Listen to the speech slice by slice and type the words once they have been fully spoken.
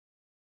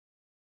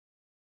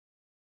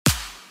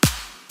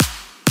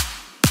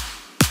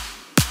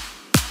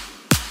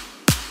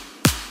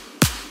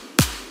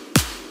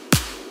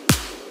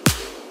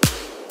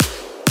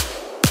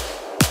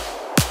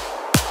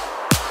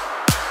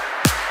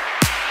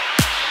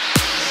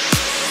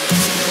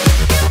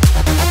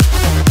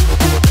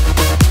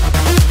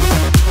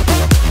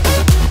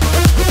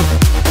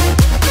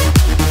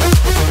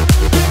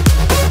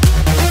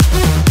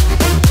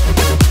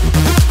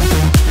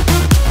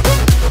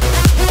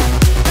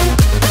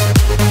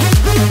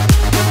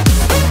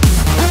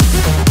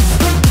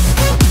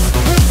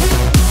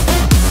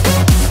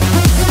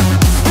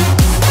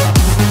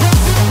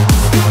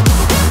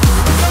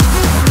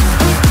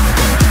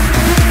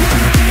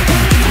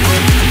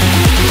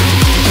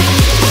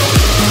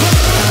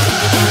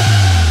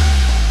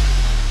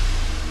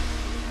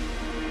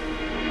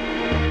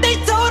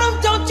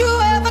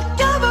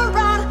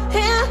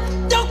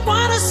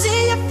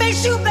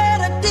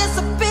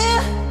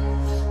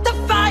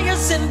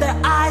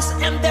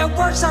their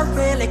words are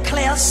really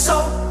clear. So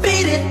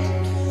beat it,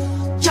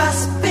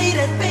 just beat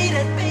it, beat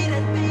it, beat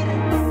it, beat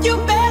it. You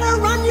better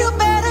run, you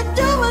better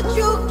do what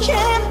you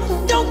can.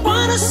 Don't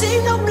wanna see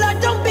no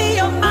blood, don't be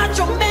a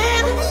macho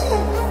man.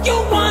 You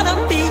wanna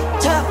be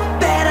tough,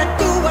 better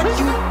do what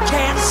you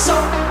can. So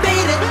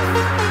beat it,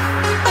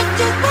 but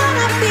you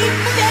wanna be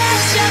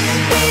fast, just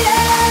beat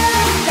it.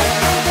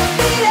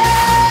 Beat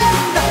it,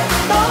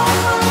 oh,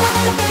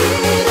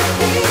 beat it,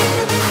 beat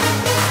it.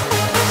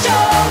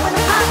 Showing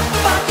hot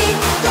body,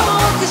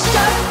 don't get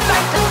shut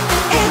right.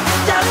 It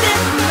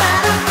doesn't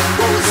matter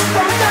who's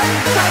from the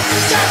right.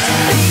 Just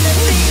beat it,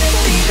 beat it,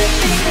 beat it,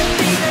 beat it,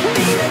 beat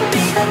it,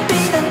 beat it,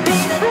 beat it,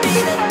 beat it,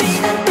 beat it,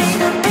 beat it, beat it, beat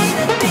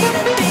it, beat it,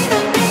 beat it, beat it, beat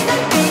it,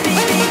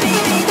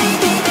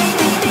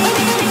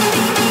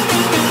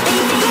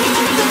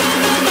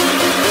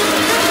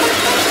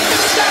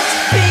 just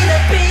beat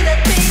it, beat it,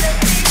 beat it.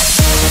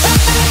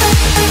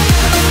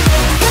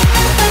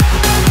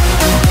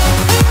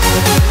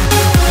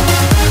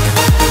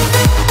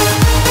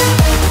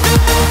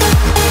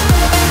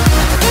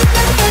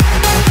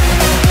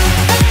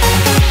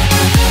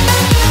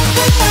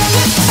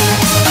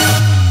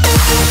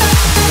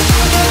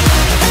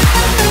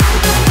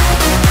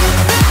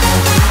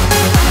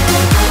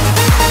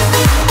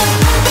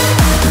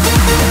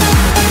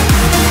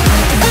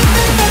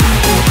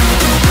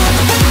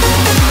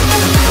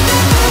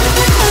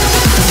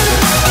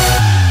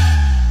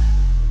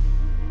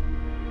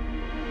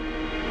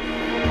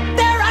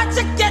 They're out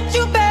to get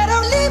you, better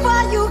leave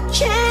while you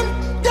can.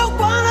 Don't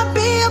wanna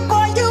be a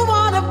boy, you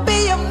wanna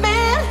be a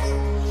man.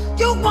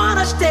 You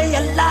wanna stay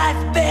alive,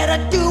 better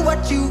do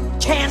what you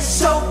can.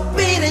 So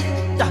beat it,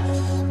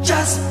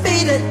 just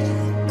beat it.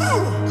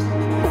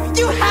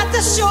 You have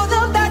to show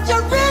them that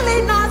you're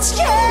really not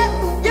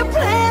scared.